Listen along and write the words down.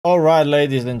All right,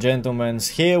 ladies and gentlemen,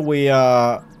 here we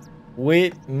are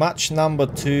with match number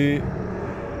 2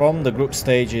 from the group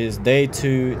stages, day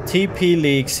 2, TP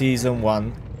League Season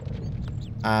 1.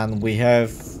 And we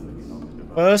have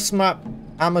first map,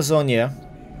 Amazonia,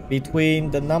 between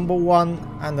the number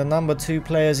 1 and the number 2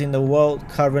 players in the world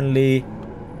currently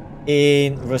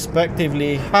in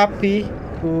respectively Happy,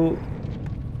 who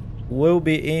will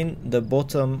be in the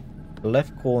bottom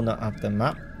left corner of the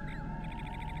map,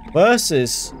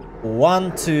 versus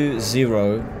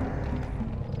 120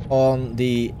 on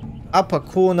the upper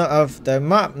corner of the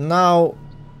map. Now,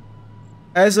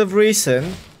 as of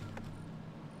recent,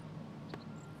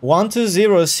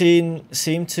 120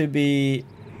 seem to be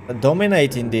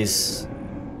dominating this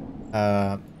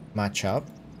matchup.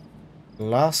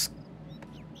 Last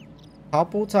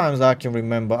couple times I can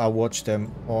remember I watched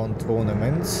them on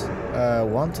tournaments.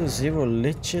 120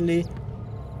 literally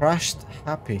crashed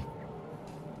Happy.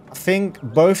 I think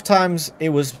both times it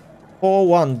was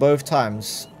 4-1 both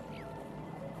times.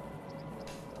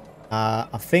 I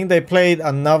think they played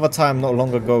another time not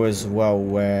long ago as well,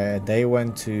 where they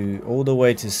went to all the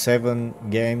way to 7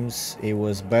 games. It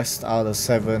was best out of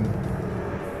 7,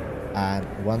 and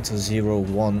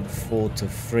 120 won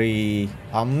 4-3.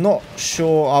 I'm not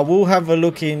sure. I will have a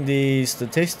look in the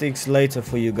statistics later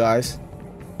for you guys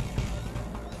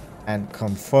and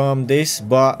confirm this,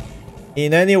 but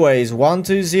in any ways,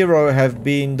 120 have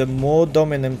been the more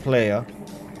dominant player.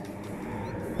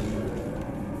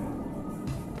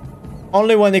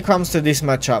 Only when it comes to this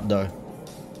matchup though.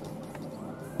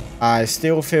 I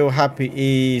still feel Happy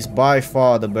is by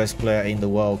far the best player in the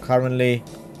world currently.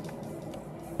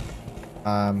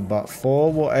 But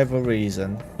for whatever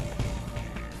reason,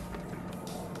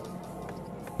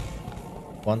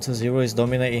 120 is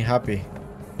dominating Happy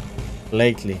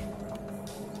lately.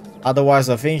 Otherwise,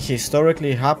 I think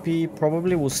historically Happy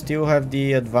probably will still have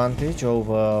the advantage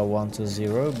over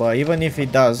 120. But even if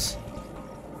it does,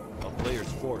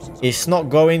 it's not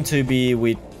going to be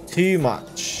with too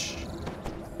much.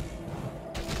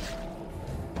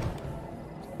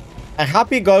 And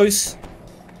Happy goes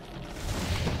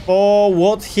for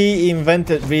what he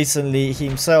invented recently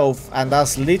himself, and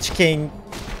that's Lich King.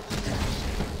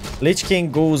 Lich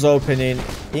King Ghouls opening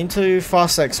into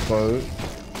Fast Expo.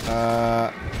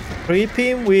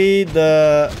 Creeping with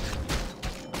the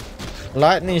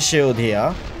lightning shield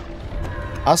here.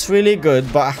 That's really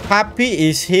good, but Happy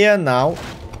is here now.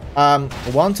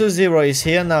 120 is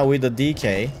here now with the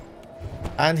DK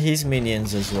and his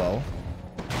minions as well.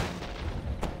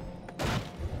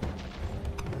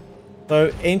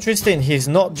 So interesting, he's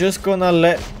not just gonna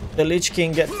let the Lich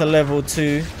King get to level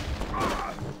 2.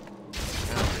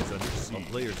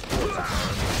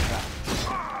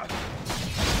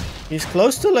 He's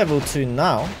close to level 2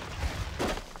 now.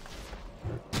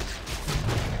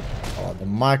 Oh, the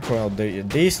micro,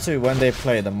 these two, when they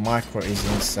play, the micro is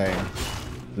insane.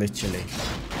 Literally.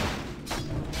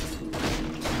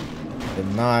 The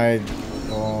knight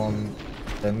on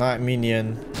the knight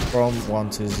minion from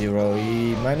 120.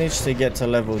 He managed to get to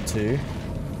level 2.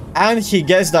 And he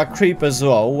gets that creep as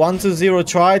well. 120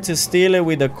 tried to steal it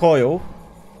with a coil,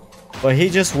 but he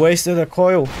just wasted a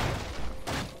coil.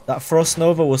 That Frost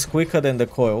Nova was quicker than the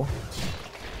coil.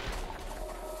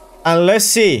 And let's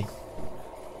see.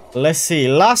 Let's see.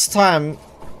 Last time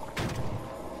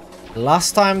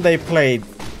they played,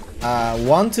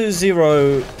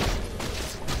 120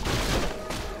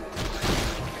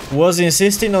 was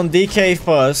insisting on DK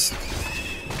first,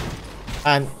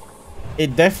 and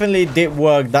it definitely did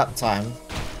work that time.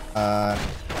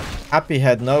 Happy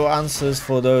had no answers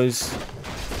for those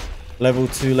level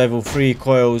 2, level 3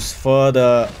 coils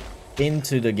further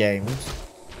into the games.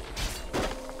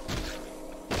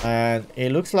 And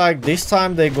it looks like this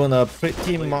time they're gonna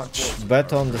pretty much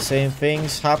bet on the same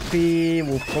things. Happy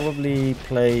will probably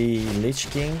play Lich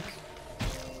King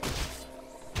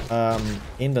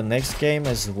in the next game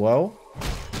as well.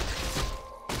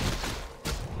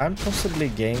 And possibly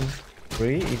game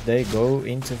 3 if they go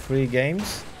into 3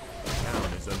 games.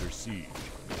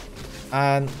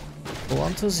 And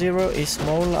 120 is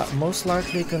most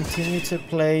likely continue to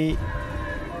play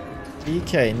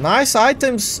DK. Nice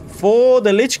items for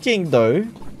the Lich King though.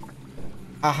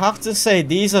 I have to say,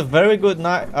 these are very good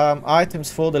items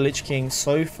for the Lich King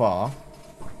so far.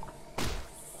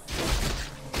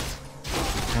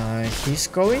 He's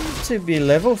going to be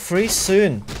level 3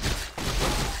 soon.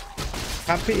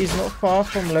 Happy is not far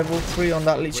from level 3 on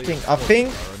that Lich King. I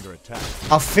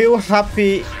feel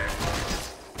Happy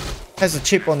has a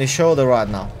chip on his shoulder right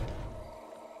now,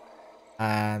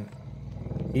 and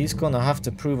he's gonna have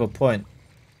to prove a point.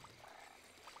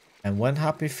 And when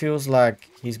Happy feels like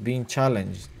he's being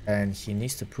challenged and he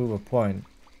needs to prove a point,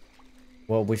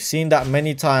 well, we've seen that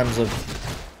many times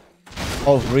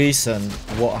of recent,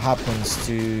 what happens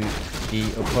to the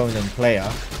opponent player.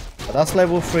 But that's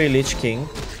level 3 Lich King.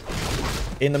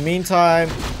 In the meantime,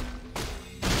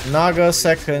 Naga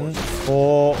second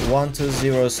for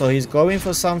 1-2-0, so he's going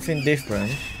for something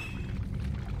different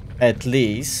at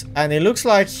least, and it looks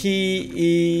like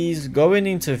he is going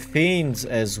into Fiends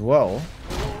as well,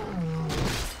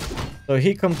 so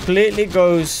he completely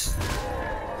goes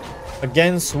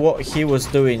against what he was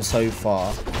doing so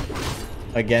far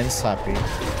against Happy.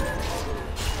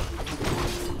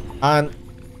 And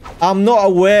I'm not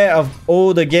aware of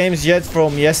all the games yet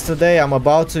from yesterday. I'm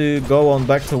about to go on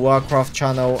back to Warcraft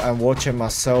channel and watch it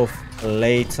myself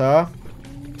later.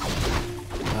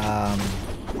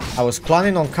 I was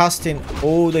planning on casting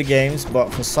all the games, but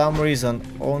for some reason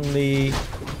only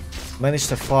managed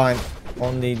to find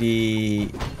only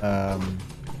the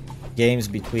games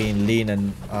between Lean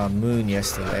and Moon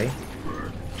yesterday.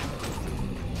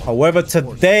 However,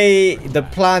 today the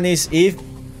plan is, if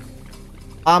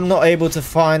I'm not able to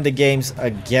find the games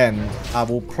again, I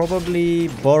will probably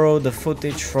borrow the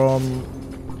footage from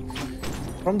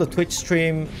the Twitch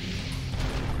stream,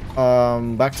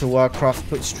 back to Warcraft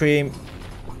Twitch stream,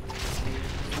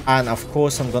 and of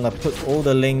course I'm gonna put all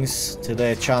the links to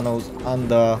their channels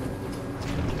under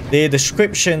the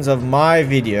descriptions of my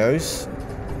videos.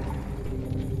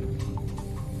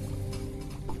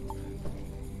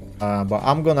 But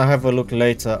I'm gonna have a look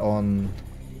later on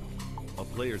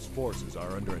player's forces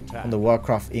are under attack on the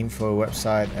Warcraft info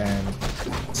website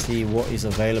and see what is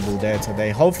available there today.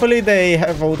 Hopefully they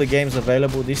have all the games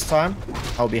available this time.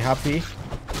 I'll be happy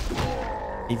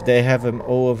if they have them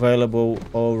all available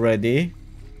already.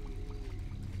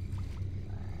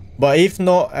 But if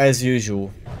not, as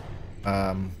usual,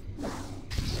 I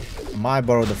might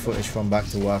borrow the footage from Back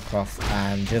to Warcraft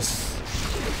and just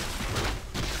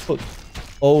put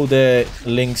all the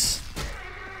links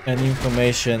and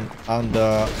information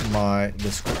under my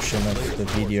description of the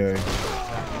video.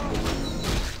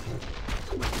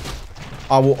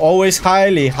 I will always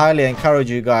highly encourage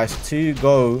you guys to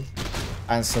go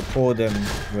and support them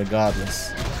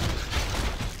regardless.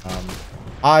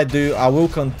 I will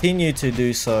continue to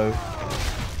do so,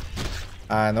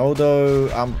 and although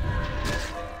I'm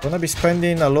gonna be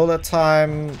spending a lot of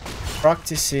time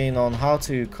practicing on how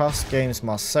to cast games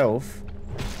myself,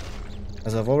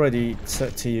 as I've already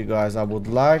said to you guys, I would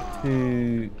like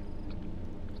to,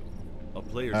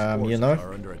 you know,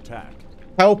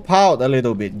 help out a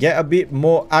little bit, get a bit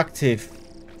more active,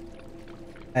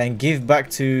 and give back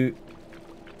to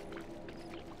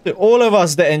all of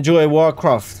us that enjoy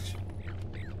Warcraft.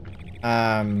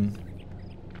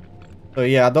 So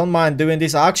yeah, I don't mind doing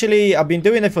this. Actually, I've been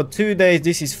doing it for 2 days.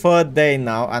 This is 3rd day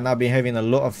now, and I've been having a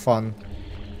lot of fun.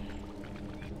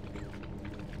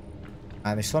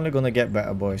 And it's only gonna get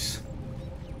better, boys.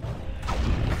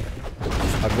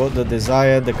 I got the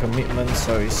desire, the commitment,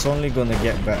 so it's only gonna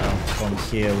get better from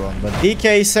here on. But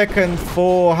DK second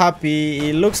for Happy.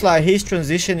 It looks like he's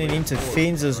transitioning into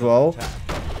Fiends as well.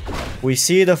 We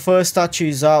see the first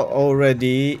statues out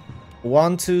already.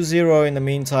 1-2-0 in the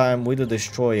meantime with the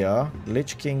Destroyer.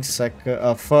 Lich King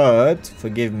third,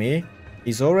 forgive me.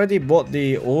 He's already bought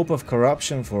the Orb of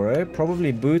Corruption for it.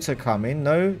 Probably boots are coming.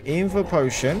 No Info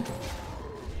Potion.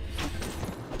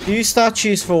 2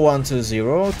 statues for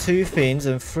 1-2-0, 2 Fiends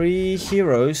and 3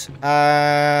 heroes.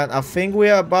 And I think we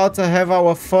are about to have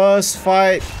our first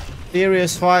fight,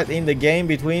 serious fight in the game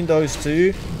between those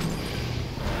two.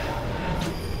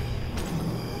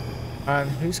 And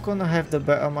who's gonna have the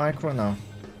better micro now?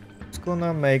 Who's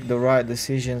gonna make the right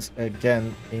decisions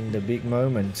again in the big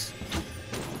moments?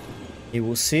 It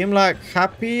will seem like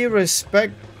Happy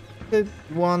respected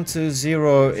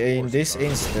 1-2-0 in this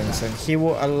instance, and he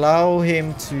will allow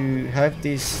him to have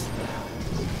this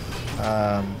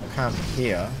camp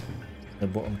here, the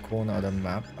bottom corner of the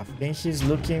map. I think he's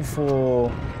looking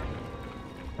for...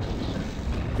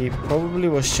 He probably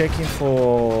was checking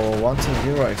for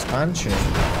 1-2-0 expansion,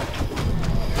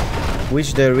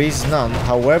 which there is none.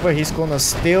 However, he's gonna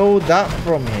steal that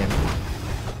from him.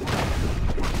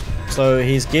 So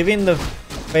he's giving the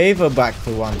favor back to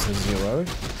 1-2-0.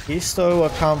 He stole a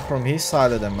camp from his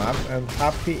side of the map, and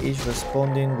Happy is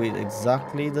responding with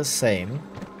exactly the same.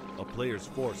 A player's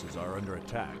forces are under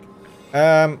attack.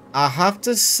 I have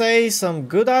to say, some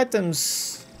good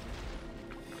items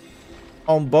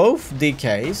on both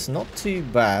DKs, not too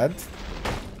bad.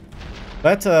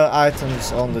 Better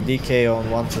items on the DK on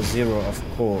 1-0, of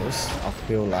course, I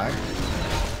feel like.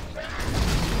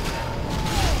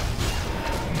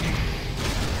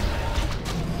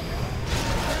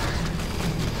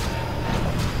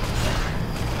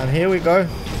 And here we go.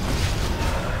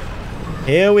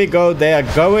 Here we go. They are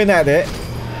going at it.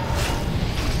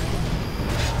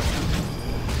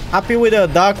 Happy with a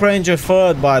Dark Ranger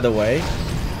third, by the way.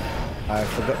 I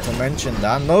forgot to mention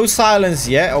that. No silence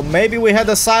yet. Or maybe we had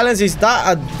a silence. Is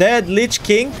that a dead Lich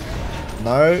King?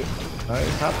 No. No.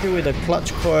 Happy with a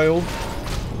clutch coil.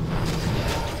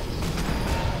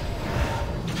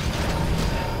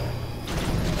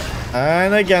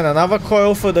 And again, another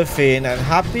coil for the Finn. And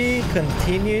Happy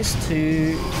continues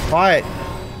to fight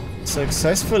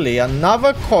successfully.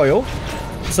 Another coil.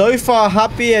 So far,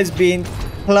 Happy has been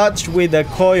clutched with the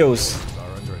coils.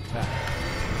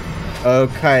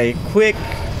 Okay, quick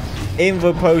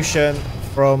Invo Potion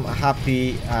from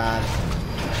Happy. And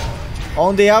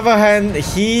on the other hand,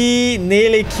 he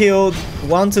nearly killed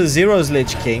 1-0's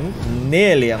Lich King.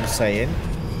 Nearly, I'm saying.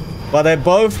 But they're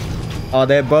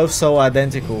both so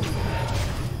identical.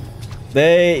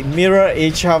 They mirror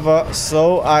each other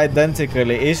so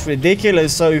identically. It's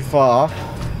ridiculous so far.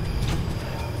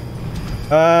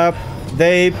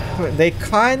 They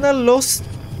kind of lost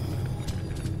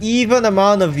even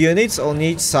amount of units on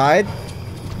each side.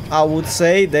 I would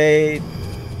say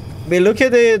but look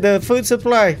at the food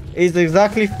supply. It's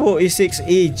exactly 46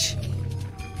 each.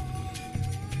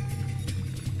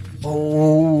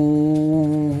 Oh,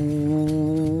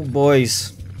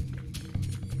 boys.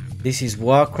 This is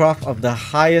Warcraft of the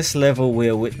highest level we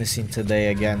are witnessing today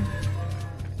again.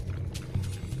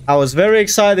 I was very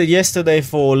excited yesterday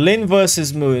for Lin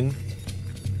versus Moon.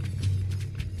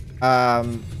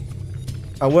 However,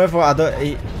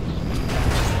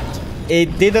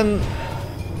 it didn't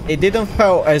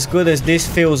feel as good as this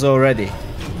feels already.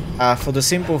 For the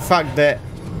simple fact that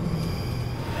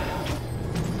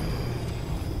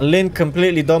Lin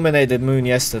completely dominated Moon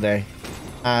yesterday,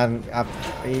 and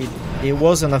it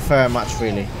wasn't a fair match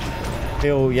really. I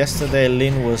feel yesterday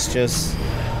Lin was just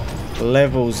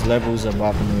levels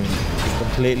above Moon. He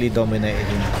completely dominated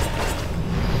him.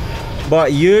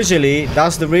 But usually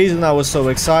that's the reason I was so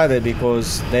excited,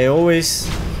 because they always,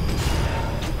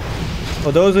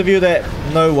 for those of you that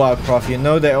know Warcraft, you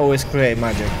know they always create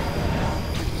magic.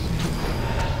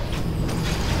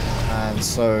 And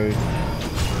so,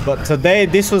 but today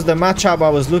this was the matchup I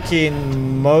was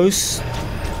looking most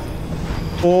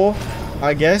for,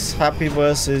 I guess. Happy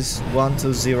versus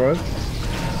 1-0.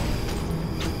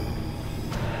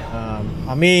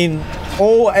 I mean,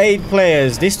 all 8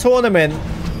 players. This tournament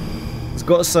has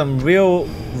got some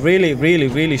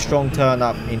really strong turn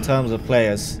up in terms of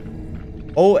players.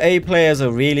 All 8 players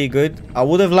are really good. I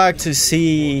would have liked to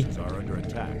see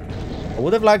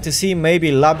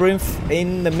maybe Labyrinth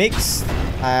in the mix,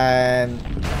 and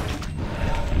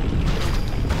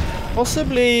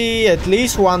possibly at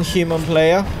least one human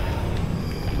player.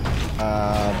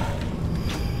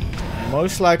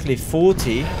 Most likely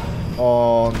 40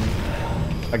 on,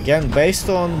 again, based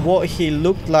on what he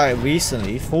looked like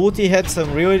recently. 40 had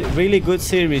some really good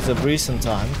series of recent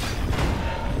times.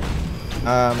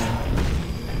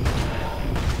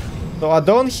 So I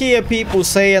don't hear people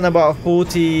saying about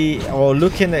 40 or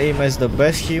looking at him as the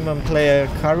best human player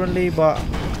currently, but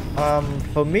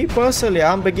for me personally,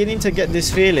 I'm beginning to get this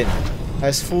feeling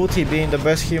as 40 being the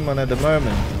best human at the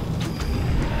moment.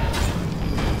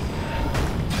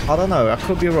 I don't know, I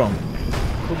could be wrong.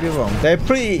 They're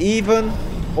pretty even.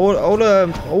 All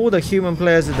the human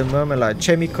players at the moment, like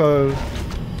Chemico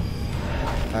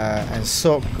and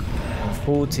Sok and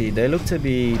 40, they look to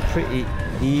be pretty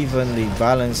evenly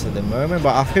balanced at the moment,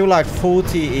 but I feel like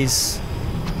 40 is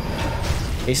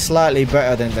slightly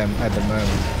better than them at the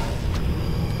moment.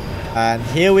 And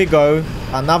here we go,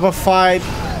 another fight.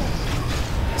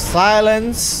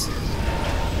 Silence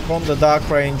from the Dark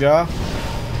Ranger.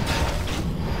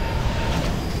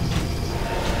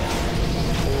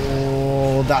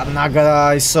 Oh, that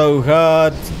Naga is so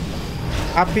hurt.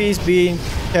 Happy's being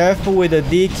careful with the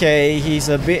DK. He's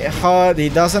a bit hurt. He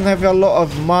doesn't have a lot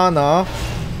of mana.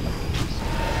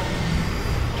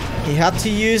 He had to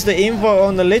use the Invo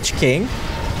on the Lich King,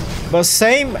 but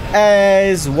same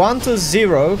as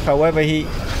 1-0. However, he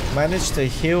managed to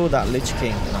heal that Lich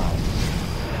King now.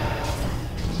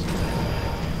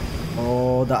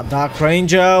 Oh, that Dark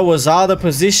Ranger was out of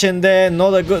position there.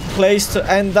 Not a good place to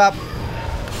end up.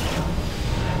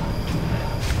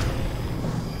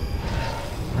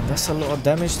 And that's a lot of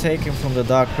damage taken from the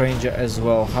Dark Ranger as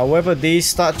well. However, these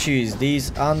statues,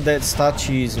 these undead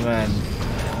statues, man.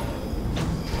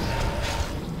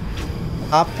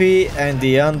 Happy and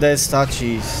the undead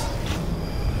statues.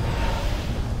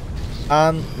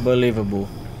 Unbelievable.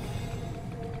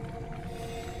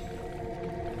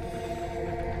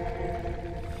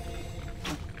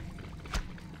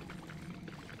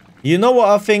 You know what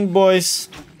I think, boys?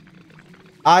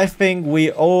 I think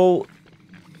we all,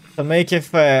 to make it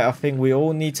fair, I think we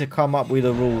all need to come up with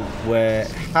a rule where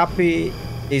Happy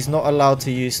is not allowed to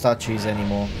use statues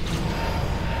anymore.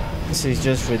 This is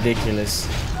just ridiculous.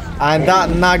 And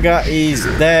that Naga is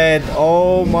dead.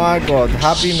 Oh my god.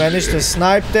 Happy managed to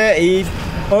snipe there. He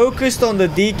focused on the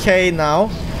DK now.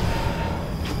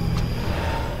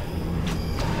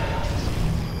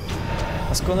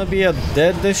 That's gonna be a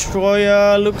dead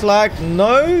destroyer, look like.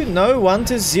 No,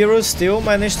 1-0 still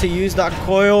managed to use that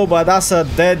coil, but that's a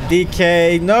dead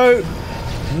DK. No,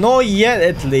 not yet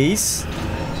at least.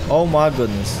 Oh my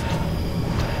goodness.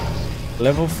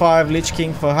 Level 5 Lich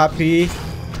King for Happy.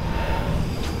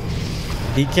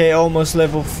 DK almost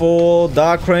level 4.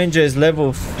 Dark Ranger is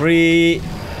level 3.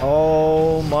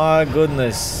 Oh my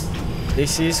goodness.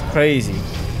 This is crazy.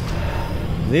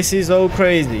 This is all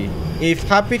crazy. If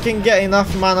Happy can get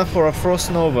enough mana for a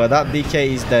Frost Nova, that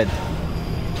DK is dead.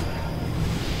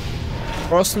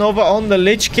 Frost Nova on the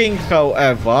Lich King,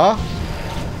 however.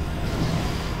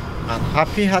 And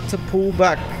Happy had to pull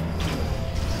back.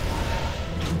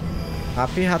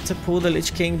 Happy had to pull the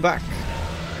Lich King back.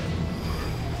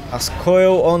 As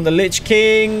coil on the Lich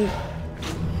King.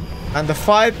 And the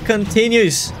fight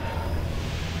continues.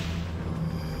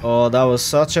 Oh, that was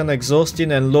such an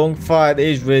exhausting and long fight.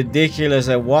 It's ridiculous.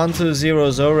 A 1-0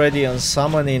 is already on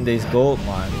summoning this gold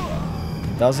mine.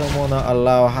 He doesn't want to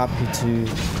allow Happy to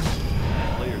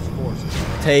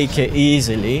take it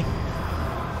easily.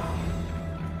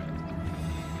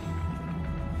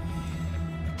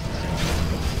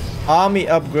 Army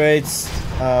upgrades.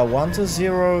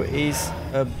 1-0 is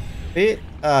a bit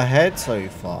ahead so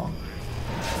far.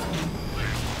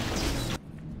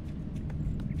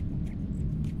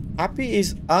 Happy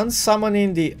is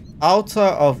unsummoning the Altar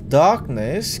of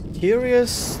Darkness.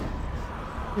 Curious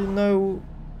to know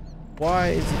why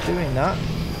is he doing that.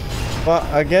 But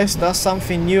I guess that's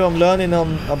something new I'm learning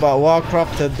about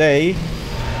Warcraft today.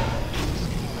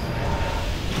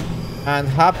 And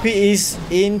Happy is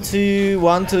into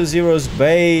 1-0's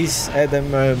base at the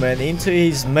moment. Into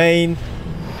his main.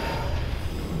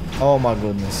 Oh my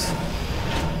goodness.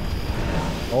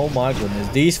 Oh my goodness.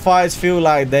 These fights feel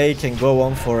like they can go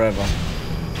on forever.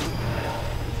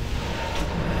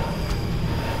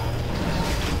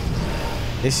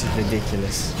 This is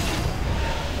ridiculous.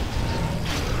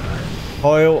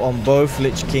 Coil on both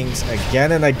Lich Kings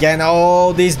again and again.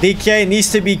 Oh, this DK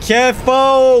needs to be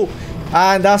careful.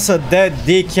 And that's a dead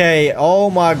DK. Oh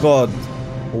my god.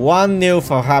 1-0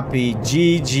 for Happy.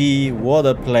 GG. What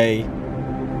a play.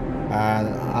 And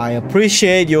I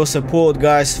appreciate your support,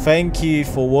 guys. Thank you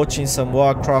for watching some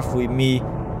Warcraft with me.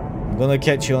 I'm gonna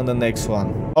catch you on the next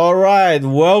one. Alright,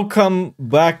 welcome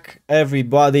back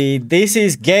everybody. This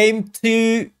is game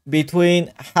 2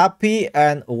 between Happy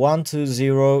and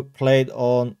 1-0 played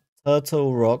on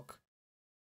Turtle Rock.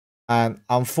 And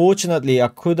unfortunately I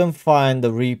couldn't find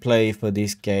the replay for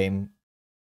this game.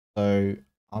 So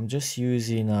I'm just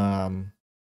using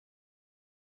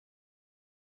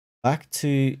back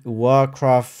to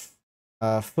Warcraft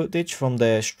footage from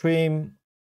their stream.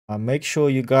 Make sure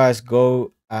you guys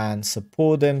go and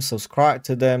support them, subscribe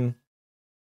to them,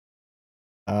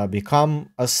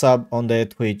 become a sub on their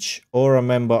Twitch or a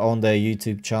member on their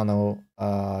YouTube channel.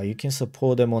 You can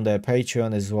support them on their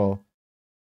Patreon as well.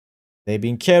 They've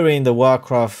been carrying the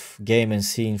Warcraft game and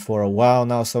scene for a while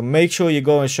now, so make sure you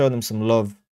go and show them some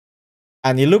love.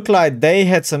 And it looked like they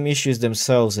had some issues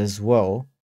themselves as well.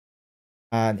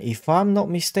 And if I'm not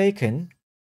mistaken,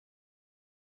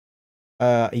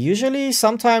 usually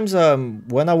sometimes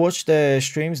when I watch their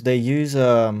streams, they use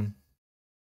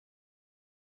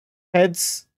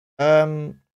heads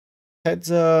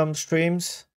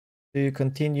streams to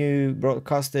continue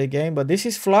broadcast their game, but this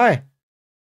is Fly.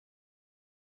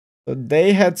 So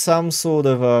they had some sort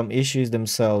of issues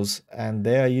themselves, and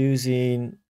they are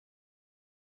using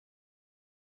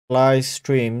Fly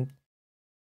stream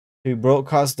to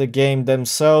broadcast the game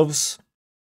themselves.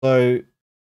 So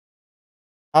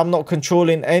I'm not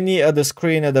controlling any other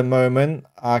screen at the moment.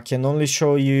 I can only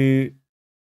show you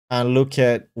and look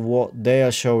at what they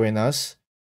are showing us.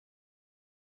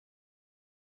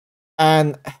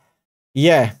 And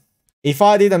yeah, if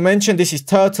I didn't mention, this is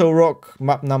Turtle Rock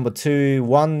map number 2,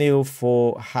 1-0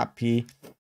 for Happy.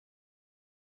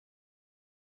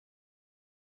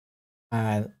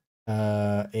 And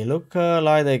it looks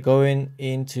like they're going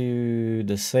into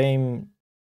the same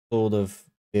sort of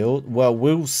build. Well,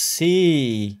 we'll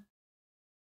see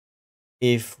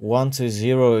if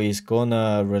 1-0 is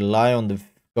gonna rely on the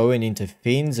going into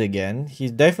Fiends again. He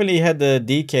definitely had the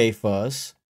DK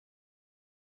first.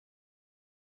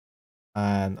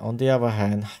 And on the other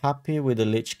hand, Happy with the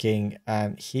Lich King,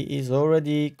 and he is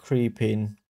already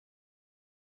creeping.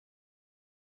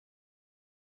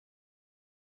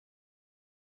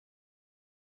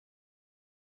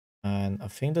 And I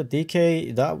think the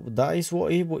DK, that is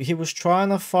what he was trying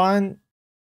to find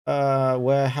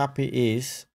where Happy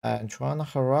is and trying to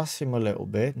harass him a little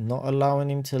bit, not allowing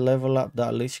him to level up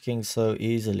that Lich King so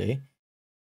easily.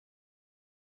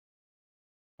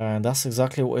 And that's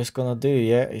exactly what he's gonna do,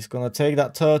 yeah. He's gonna take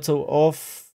that turtle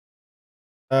off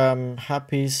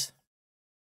Happy's,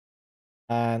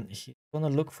 and he's gonna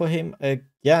look for him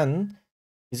again.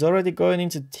 He's already going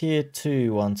into tier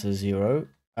 2 1-0,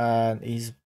 and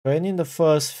he's training the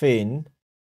first thing.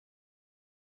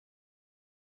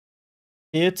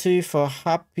 Tier 2 for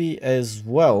Happy as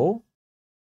well.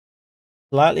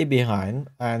 Slightly behind,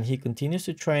 and he continues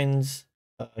to train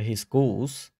his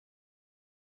ghouls.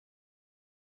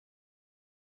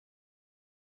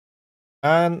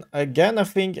 And again, I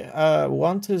think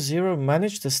 1-0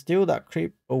 managed to steal that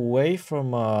creep away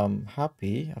from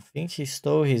Happy. I think he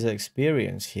stole his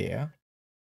experience here.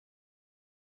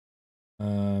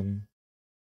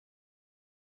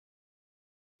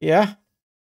 Yeah.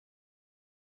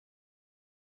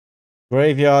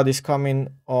 Graveyard is coming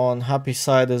on Happy's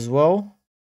side as well.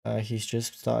 He's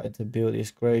just started to build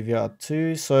his graveyard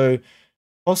too. So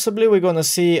possibly we're going to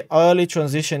see early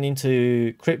transition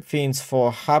into Crypt Fiends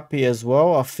for Happy as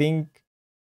well. I think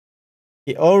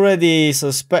he already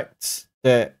suspects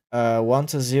that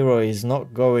 1-0 is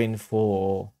not going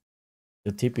for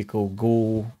the typical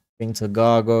ghoul into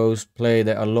gargoyles play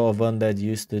that a lot of undead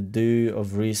used to do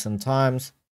of recent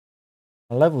times.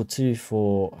 A level 2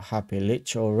 for Happy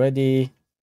Lich already.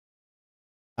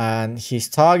 And he's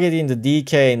targeting the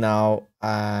DK now,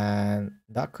 and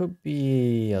that could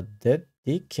be a dead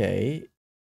DK.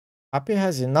 Happy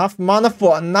has enough mana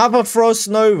for another Frost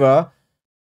Nova.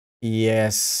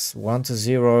 Yes,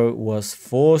 1-0 was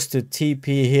forced to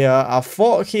TP here. I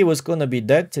thought he was going to be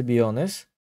dead, to be honest.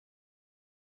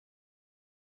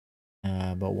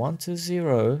 But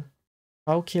 1-0,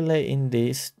 calculating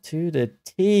this to the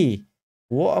T.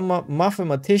 What a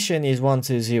mathematician is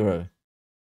 1-0.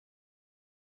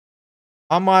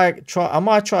 I might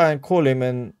try and call him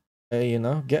and you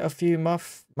know, get a few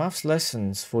maths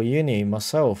lessons for uni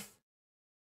myself.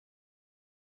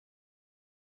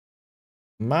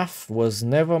 Math was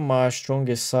never my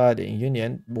strongest side in uni,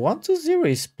 and 1-0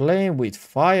 is playing with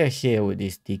fire here with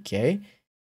this DK.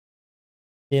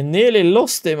 He nearly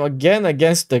lost him again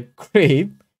against the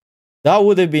creep. That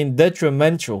would have been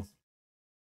detrimental.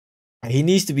 He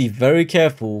needs to be very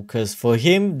careful, because for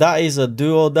him, that is a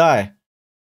do or die.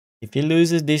 If he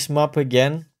loses this map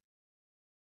again,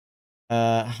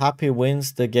 Happy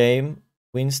wins the game,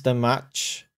 wins the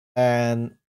match,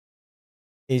 and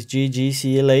is GG.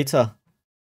 See you later.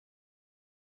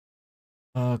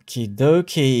 Okie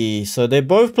dokie. So they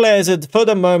both players, for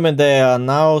the moment, they are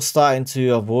now starting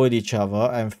to avoid each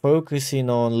other and focusing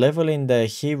on leveling their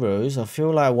heroes. I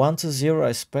feel like 1-0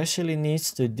 especially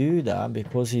needs to do that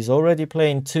because he's already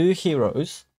playing 2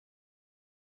 heroes.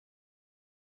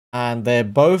 And they're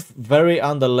both very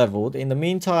underleveled. In the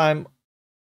meantime,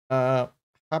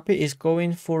 Happy is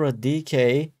going for a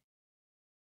DK.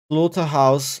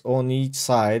 Slaughterhouse on each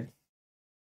side.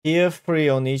 Tier 3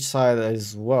 on each side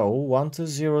as well.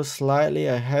 1-0 slightly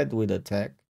ahead with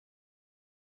attack.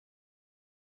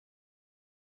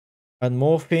 And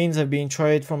more fiends have been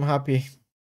traded from Happy.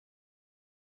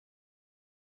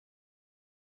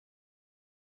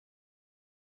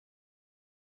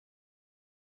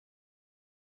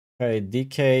 Okay,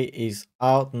 DK is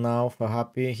out now for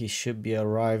Happy. He should be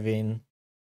arriving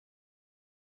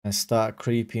and start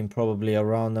creeping probably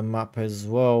around the map as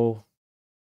well.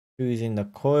 Choosing the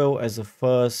coil as a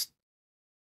first,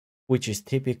 which is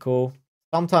typical.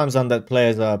 Sometimes undead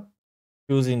players are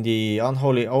choosing the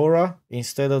Unholy Aura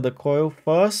instead of the coil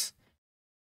first,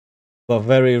 but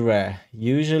very rare.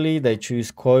 Usually they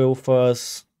choose coil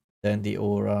first, then the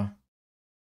aura.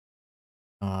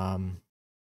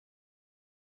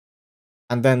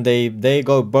 And then they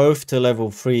go both to level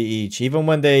 3 each. Even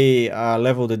when they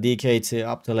level the DK to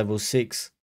up to level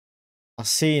 6, I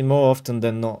see more often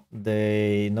than not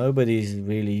nobody's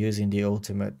really using the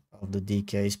ultimate of the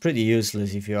DK. It's pretty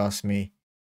useless if you ask me.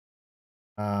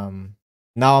 Now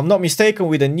I'm not mistaken,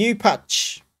 with a new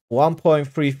patch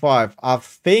 1.35, I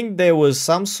think there was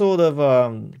some sort of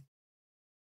I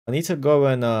need to go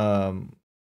and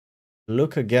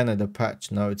look again at the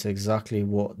patch notes exactly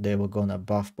what they were gonna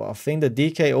buff, but I think the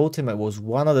DK ultimate was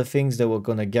one of the things they were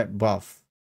gonna get buff.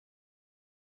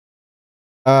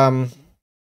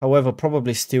 However,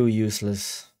 probably still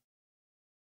useless.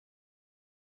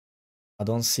 I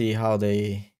don't see how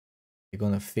they're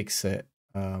gonna fix it.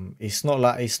 It's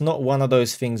not one of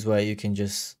those things where you can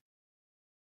just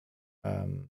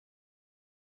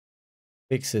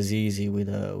fix as easy with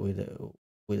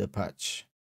a patch.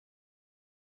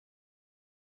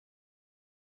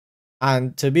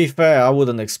 And to be fair, I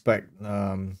wouldn't expect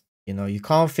you know, you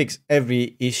can't fix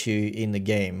every issue in the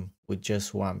game with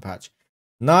just one patch.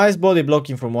 Nice body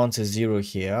blocking from 1 to 0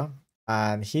 here,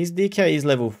 and his DK is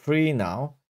level 3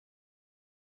 now.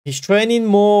 He's training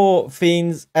more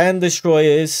Fiends and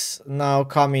Destroyers now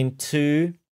coming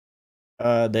too.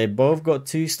 They both got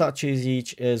 2 statues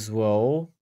each as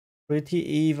well. Pretty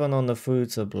even on the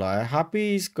food supply.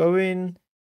 Happy is going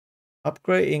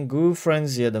upgrading Goo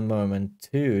Frenzy at the moment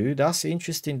too. That's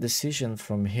interesting decision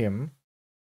from him.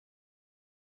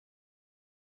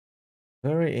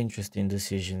 Very interesting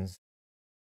decisions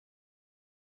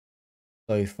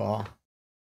so far.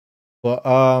 But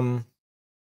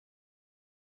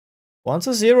 1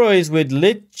 to 0 is with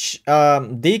Lich,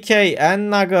 DK and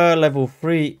Naga level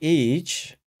 3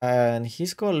 each. And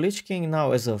he's got Lich King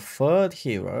now as a 3rd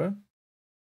hero.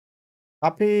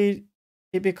 Happy,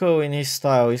 typical in his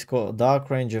style, he's got Dark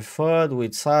Ranger 3rd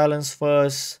with Silence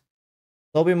 1st.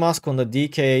 Dobby Mask on the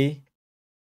DK.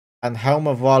 And Helm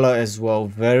of Valor as well.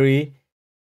 Very,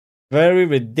 very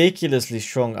ridiculously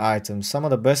strong items. Some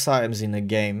of the best items in the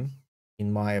game,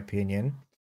 in my opinion.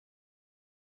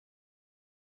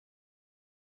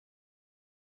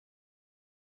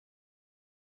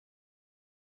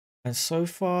 And so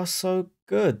far, so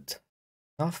good.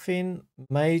 Nothing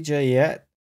major yet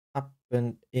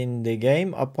happened in the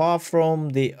game, apart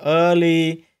from the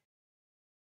early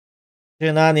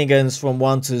shenanigans from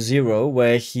 1 to 0,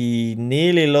 where he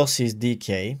nearly lost his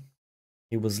DK.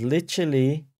 He was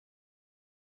literally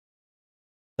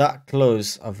that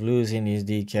close of losing his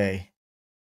DK.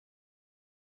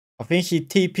 I think he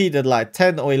TP'd at like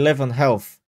 10 or 11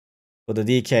 health for the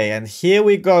DK. And here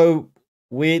we go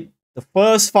with the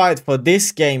first fight for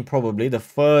this game, probably the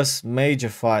first major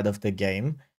fight of the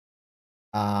game.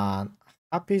 And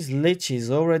Happy's Lich is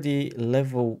already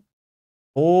level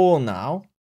 4 now.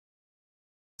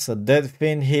 It's a dead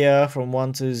fin here from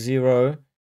 1 to 0.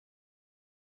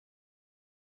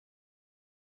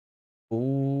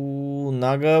 Ooh,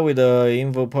 Naga with the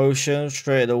Invo Potion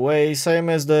straight away. Same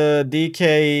as the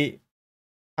DK.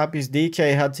 Happy's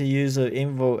DK had to use an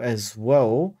Invo as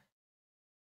well.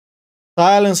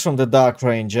 Silence from the Dark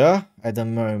Ranger at the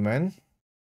moment.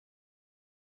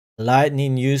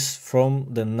 Lightning use from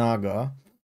the Naga.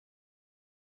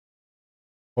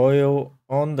 Coil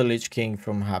on the Lich King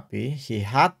from Happy. He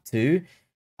had to.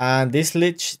 And this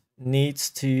Lich needs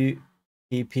to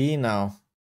TP now.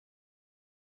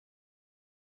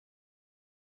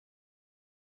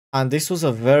 And this was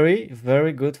a very,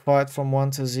 very good fight from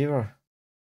 1 to 0.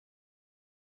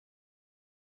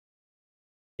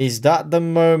 Is that the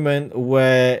moment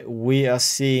where we are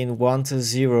seeing 1 to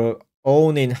 0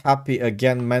 owning Happy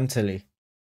again mentally?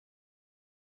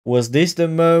 Was this the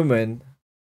moment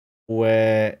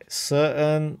where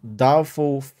certain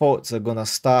doubtful thoughts are gonna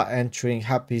start entering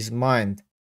Happy's mind?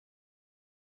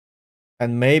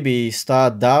 And maybe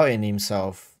start doubting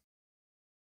himself.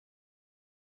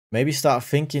 Maybe start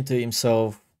thinking to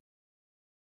himself,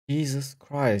 Jesus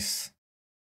Christ.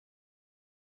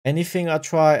 Anything I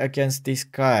try against this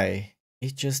guy,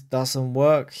 it just doesn't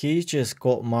work. He just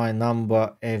got my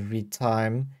number every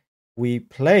time we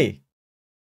play.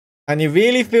 And it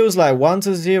really feels like 1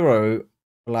 to 0,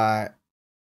 like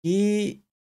he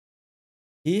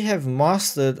have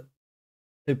mastered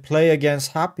to play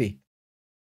against Happy.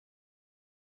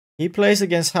 He plays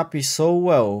against Happy so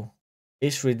well,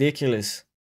 it's ridiculous.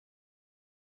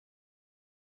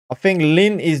 I think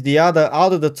Lin is the other,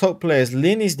 out of the top players,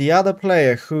 Lin is the other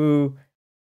player who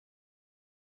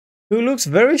looks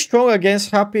very strong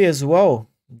against Happy as well.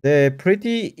 They're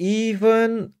pretty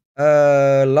even.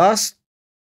 Last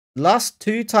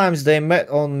 2 times they met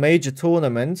on major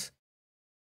tournaments,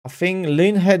 I think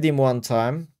Lin had him 1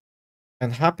 time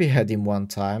and Happy had him 1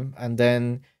 time. And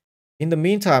then in the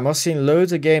meantime, I've seen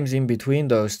loads of games in between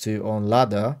those 2 on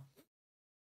ladder.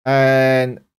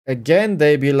 And again,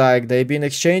 they've been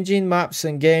exchanging maps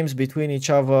and games between each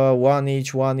other, one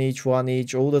each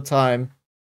all the time.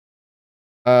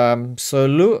 So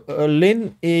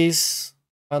Lin is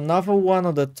another one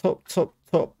of the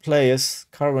top players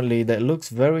currently that looks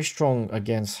very strong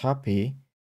against Happy.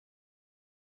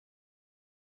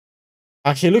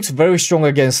 And he looks very strong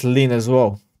against Lin as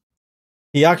well.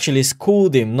 He actually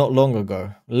schooled him not long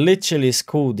ago. Literally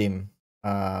schooled him.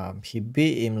 He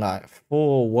beat him like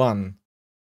 4-1.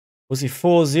 Was he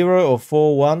 4-0 or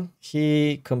 4-1?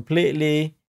 He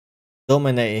completely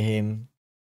dominated him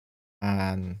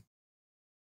And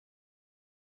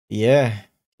yeah,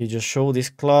 he just showed his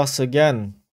class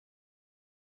again.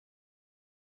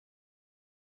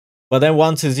 But then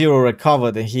 1-0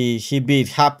 recovered and he beat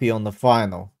Happy on the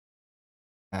final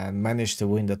and managed to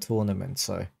win the tournament.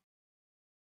 So,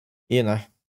 you know,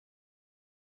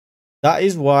 that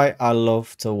is why I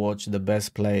love to watch the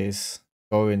best players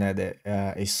going at it.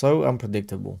 It's so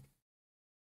unpredictable.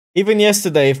 Even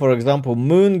yesterday, for example,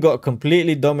 Moon got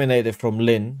completely dominated from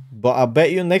Lin. But I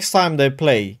bet you next time they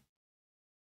play,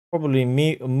 probably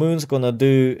Moon's gonna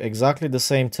do exactly the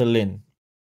same to Lin.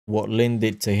 What Lin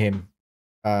did to him.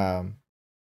 I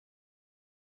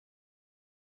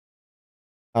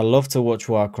love to watch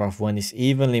Warcraft when it's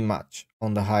evenly matched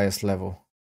on the highest level.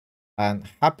 And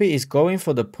Happy is going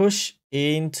for the push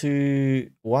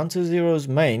into 1-0's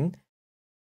main.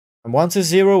 And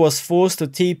 1-0 was forced to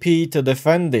TP to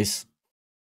defend this.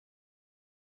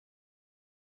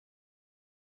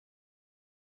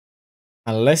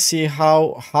 And let's see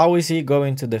how is he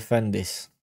going to defend this.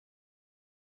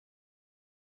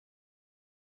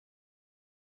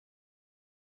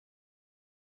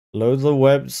 Loads of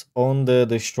webs on the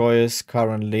destroyers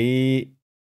currently.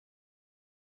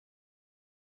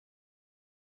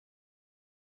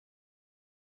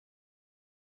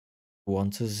 One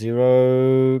to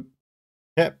zero.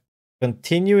 Yep.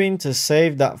 Continuing to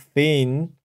save that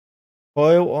Fiend.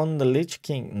 Coil on the Lich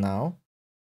King now.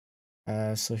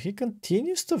 So he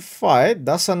continues to fight.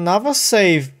 That's another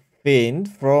save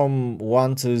Fiend from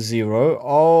 1-0.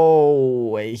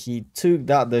 Oh, he took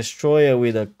that destroyer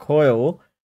with a coil.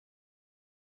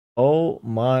 Oh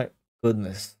my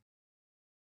goodness.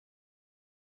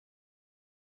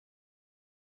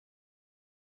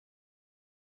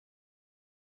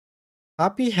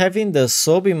 Happy having the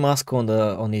Sobi mask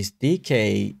on his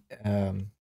DK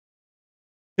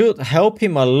should help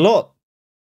him a lot.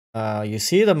 You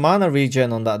see the mana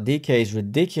regen on that DK is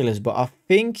ridiculous, but I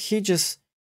think his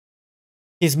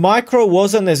micro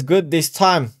wasn't as good this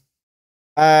time.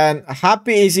 And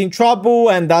Happy is in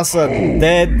trouble, and that's a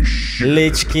dead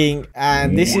Lich King.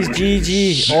 And this is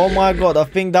GG. Oh my god, I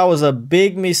think that was a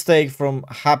big mistake from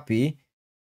Happy.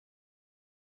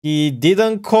 He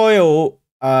didn't coil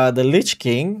the Lich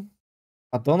King.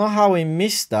 I don't know how he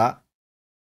missed that.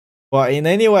 But in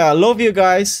any way, I love you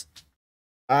guys.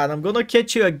 And I'm gonna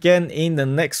catch you again in the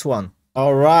next one.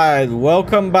 Alright,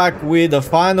 welcome back with the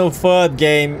final third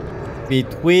game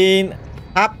between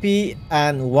Happy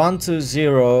and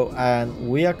 1-0, and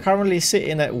we are currently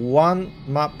sitting at one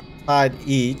map tied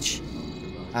each,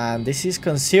 and this is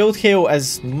Concealed Hill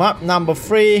as map number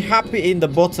 3. Happy in the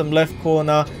bottom left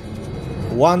corner,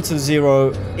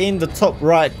 1-0 in the top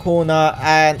right corner.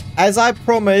 And as I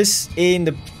promised in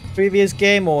the previous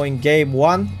game, or in game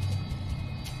 1,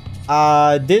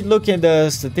 I did look at the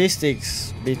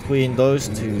statistics between those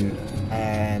two,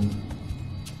 and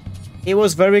it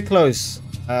was very close.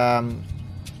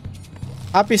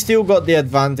 Happy still got the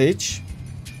advantage.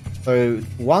 So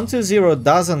 1-0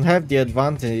 doesn't have the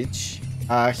advantage.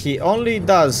 He only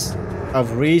does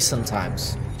of recent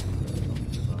times.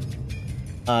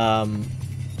 8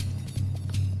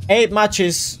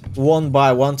 matches won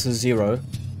by 1-0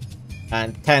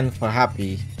 and 10 for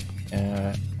Happy.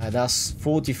 And that's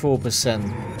 44%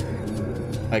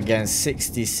 against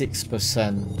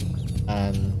 66%.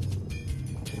 And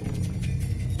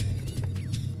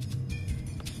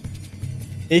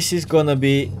this is gonna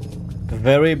be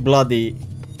very bloody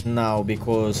now,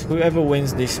 because whoever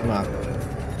wins this map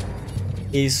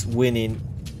is winning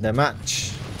the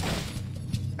match,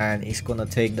 and he's gonna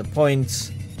take the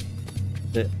points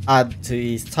to add to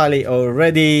his tally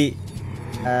already.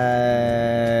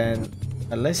 And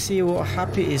let's see what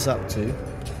Happy is up to.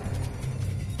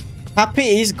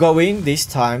 Happy is going this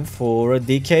time for a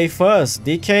DK first.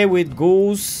 DK with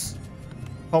Ghouls,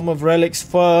 Home of Relics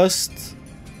first.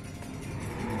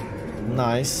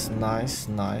 Nice, nice,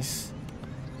 nice.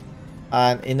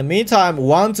 And in the meantime,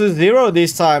 1-0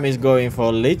 this time is going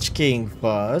for Lich King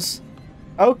first.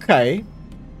 Okay.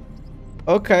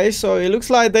 Okay, so it looks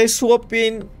like they're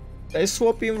swapping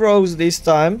roles this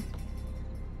time.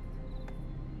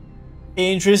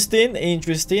 Interesting,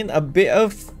 interesting. A bit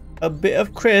of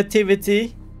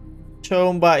creativity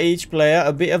shown by each player,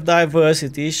 a bit of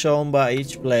diversity shown by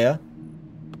each player.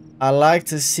 I like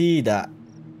to see that.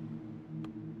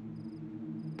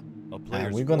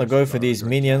 And we're gonna go for these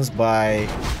minions by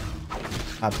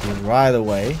Happy right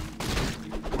away.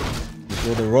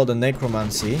 Before the Rod and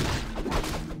Necromancy.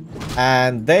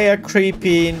 And they are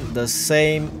creeping the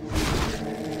same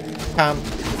camp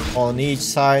on each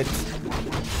side.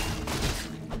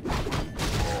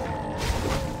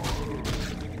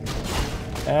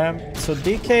 so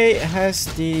DK has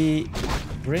the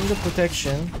ring of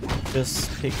protection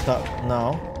just picked up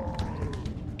now.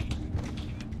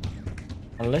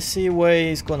 And let's see where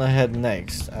he's gonna head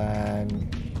next.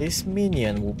 And this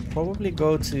minion will probably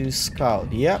go to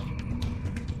scout. Yep.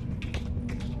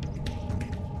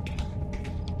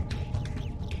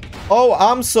 Oh,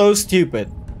 I'm so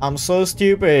stupid. I'm so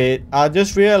stupid. I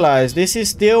just realized this is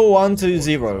still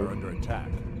 1-2-0.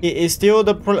 It is still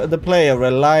the player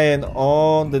relying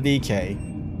on the DK.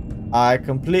 I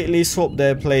completely swapped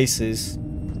their places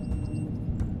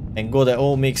and got it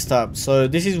all mixed up. So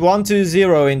this is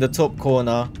 1-2-0 in the top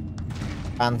corner.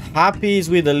 And Happy is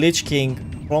with the Lich King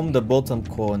from the bottom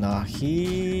corner.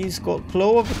 He's got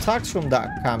claw of attacks from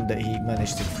that camp that he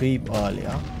managed to creep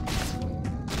earlier.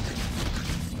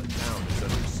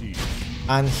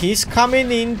 And he's coming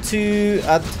in to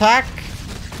attack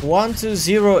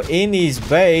 1-2-0 in his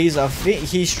base. I think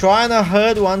he's trying to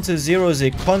hurt 1-2-0's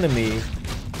economy.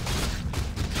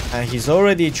 And he's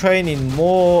already training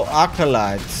more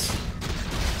acolytes.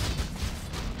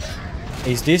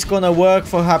 Is this gonna work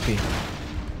for Happy?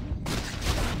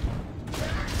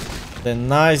 Then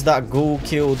nice, that ghoul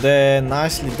kill there.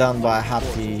 Nicely done by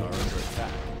Happy.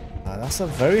 That's a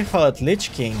very hurt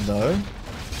Lich King though.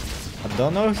 I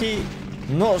don't know,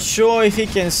 not sure if he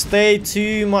can stay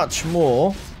too much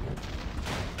more.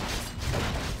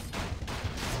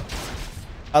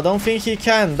 I don't think he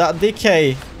can. That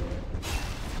DK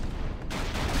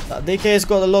has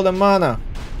got a lot of mana.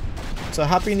 So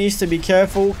Happy needs to be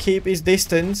careful, keep his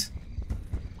distance.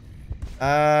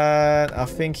 And I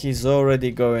think he's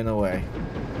already going away.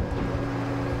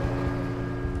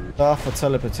 Start for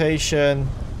teleportation.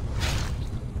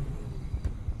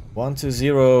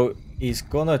 1-2-0 is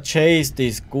gonna chase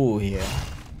this ghoul here.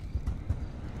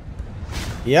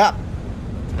 Yep.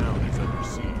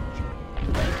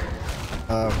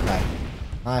 Okay.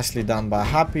 Nicely done by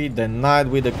Happy. Denied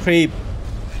with the creep.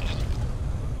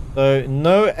 So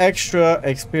no extra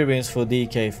experience for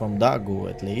DK from that ghoul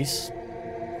at least.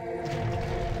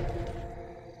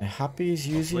 And Happy is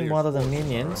using one of the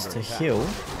minions to heal.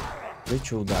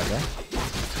 Ritual Dagger.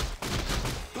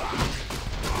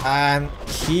 And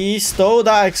he stole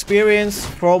that experience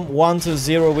from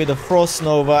 1-0 with a Frost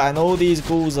Nova, and all these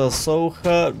ghouls are so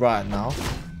hurt right now.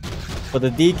 But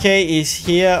the DK is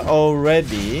here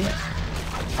already.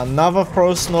 Another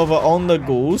Frost Nova on the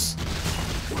ghouls.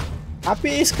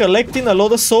 Happy is collecting a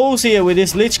lot of souls here with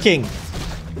this Lich King.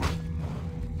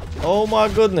 Oh my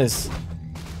goodness.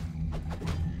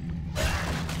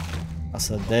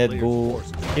 That's a dead ghoul.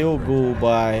 Kill ghoul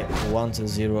by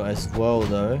 1-0 as well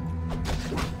though.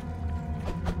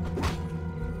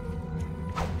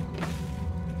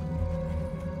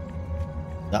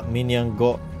 That minion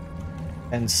got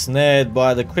ensnared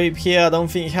by the creep here. I don't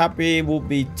think Happy will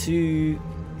be too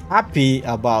happy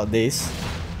about this.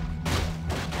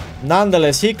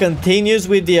 Nonetheless, he continues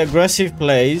with the aggressive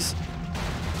plays.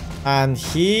 And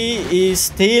he is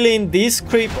stealing this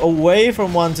creep away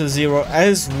from 1-0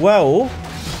 as well.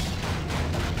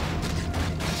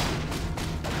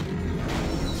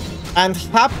 And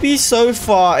Happy so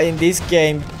far in this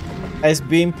game has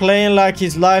been playing like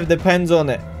his life depends on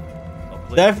it.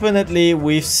 Definitely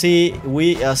we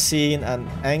are seeing an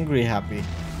angry Happy.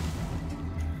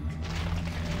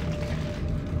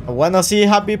 When I see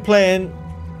Happy playing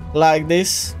like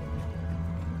this,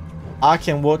 I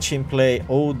can watch him play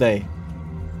all day.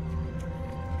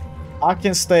 I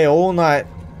can stay all night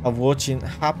of watching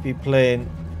Happy playing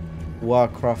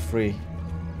Warcraft 3.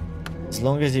 As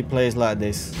long as he plays like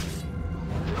this.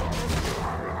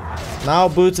 Now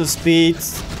boot of speed.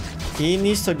 He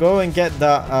needs to go and get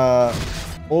that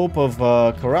Orb of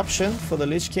Corruption for the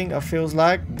Lich King, it feels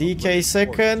like. DK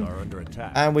second.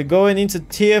 And we're going into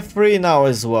tier 3 now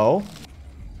as well.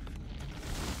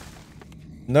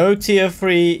 No tier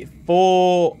 3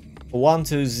 for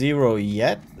 1-0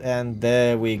 yet. And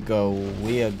there we go.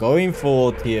 We are going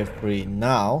for tier 3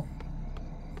 now.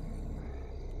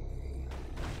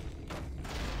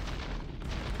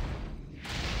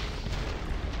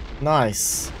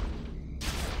 Nice.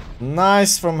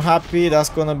 Nice from Happy. That's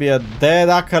gonna be a dead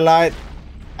acolyte.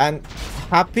 And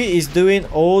Happy is doing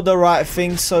all the right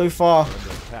things so far.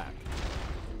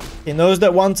 He knows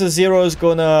that 1-0 is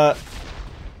gonna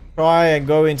try and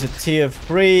go into tier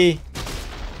 3.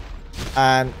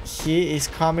 And he is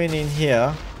coming in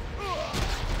here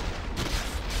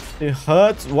to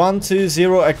hurt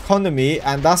 1-0 economy.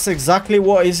 And that's exactly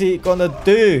what is he gonna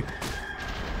do.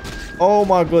 Oh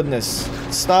my goodness.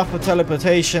 Start for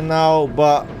teleportation now,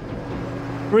 but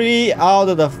 3 out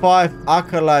of the 5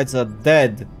 acolytes are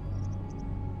dead.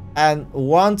 And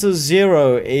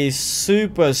 1-0 is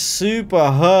super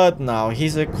hurt now.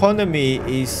 His economy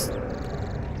is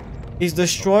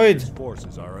destroyed. His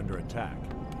forces are under attack.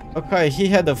 Okay, he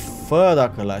had a third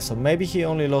acolyte, so maybe he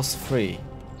only lost 3.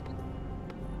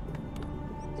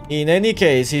 In any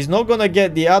case, he's not gonna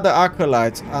get the other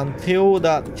acolytes until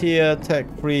that tier tech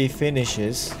 3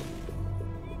 finishes.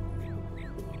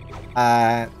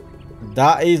 And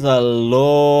that is a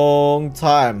long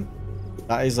time.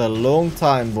 That is a long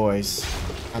time, boys.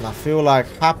 And I feel like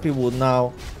Happy would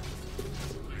now,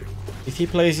 if he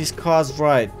plays his cards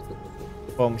right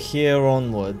from here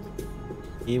onward,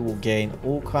 he will gain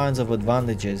all kinds of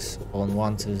advantages on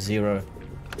 1-0.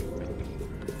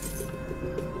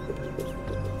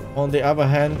 On the other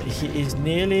hand, he is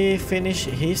nearly finished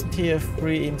his tier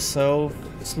 3 himself.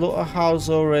 Slaughterhouse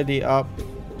already up.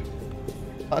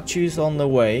 Statues on the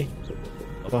way.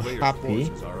 For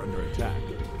Happy.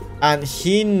 And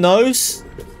he knows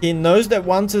that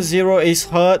 1-0 is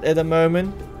hurt at the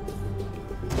moment.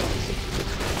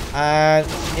 And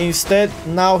instead,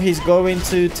 now he's going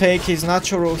to take his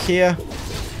natural here.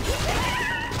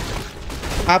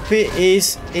 Happy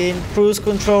is in cruise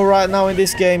control right now in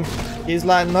this game. He's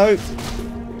like, nope.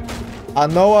 I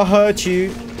know I hurt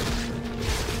you.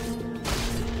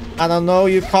 And I know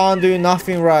you can't do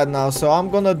nothing right now. So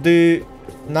I'm gonna do...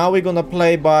 Now we're gonna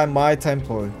play by my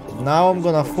tempo. Now I'm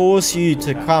gonna force you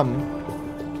to come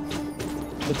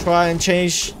to try and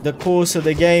change the course of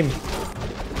the game.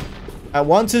 At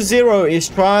 1-0 is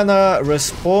trying to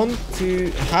respond to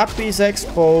Happy's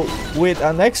expo with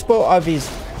an expo of his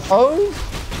own.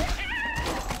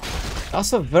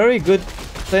 That's a very good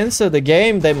sense of the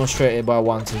game demonstrated by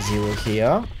 1-0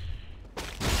 here.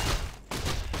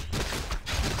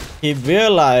 He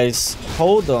realized,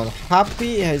 hold on,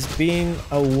 Happy has been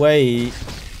away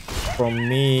from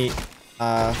me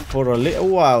for a little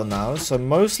while now. So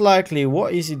most likely,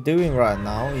 what is he doing right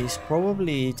now? He's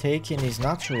probably taking his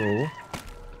natural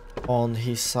on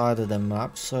his side of the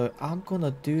map. So I'm gonna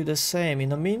do the same. In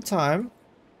the meantime,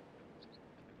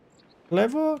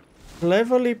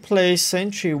 cleverly placed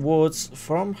sentry wards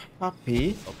from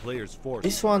Happy.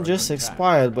 This one just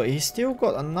expired, but he's still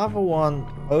got another one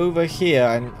over here.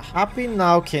 And Happy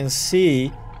now can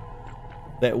see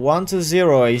that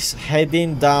 1-0 is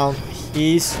heading down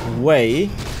his way.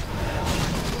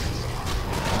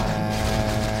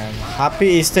 And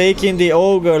Happy is taking the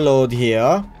Ogre Lord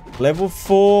here. Level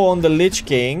 4 on the Lich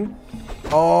King.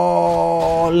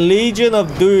 Oh, Legion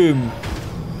of Doom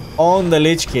on the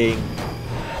Lich King.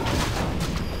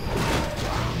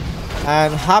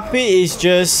 And Happy is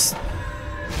just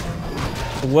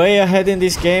way ahead in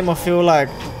this game. I feel like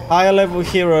higher level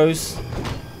heroes,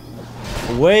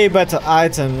 way better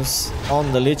items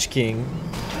on the Lich King.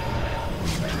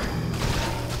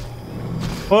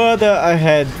 Further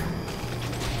ahead.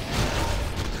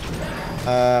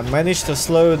 Managed to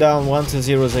slow down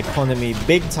 1-0's economy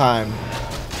big time.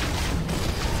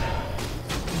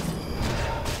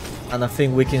 And I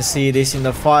think we can see this in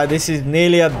the fight. This is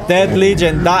nearly a dead Lich,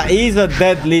 and that is a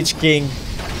dead Lich King.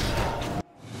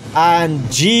 And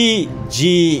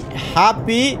GG.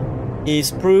 Happy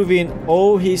is proving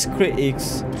all his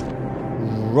critics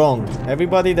wrong.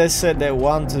 Everybody that said that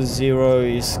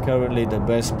 1-0 is currently the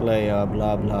best player,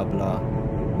 blah blah blah.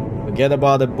 Forget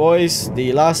about it, boys.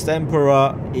 The last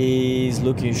Emperor is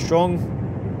looking strong.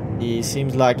 He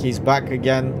seems like he's back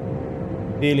again,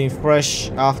 feeling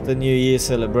fresh after New Year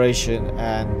celebration.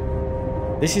 And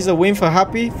this is a win for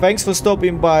Happy. Thanks for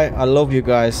stopping by. I love you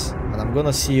guys, and I'm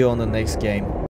gonna see you on the next game.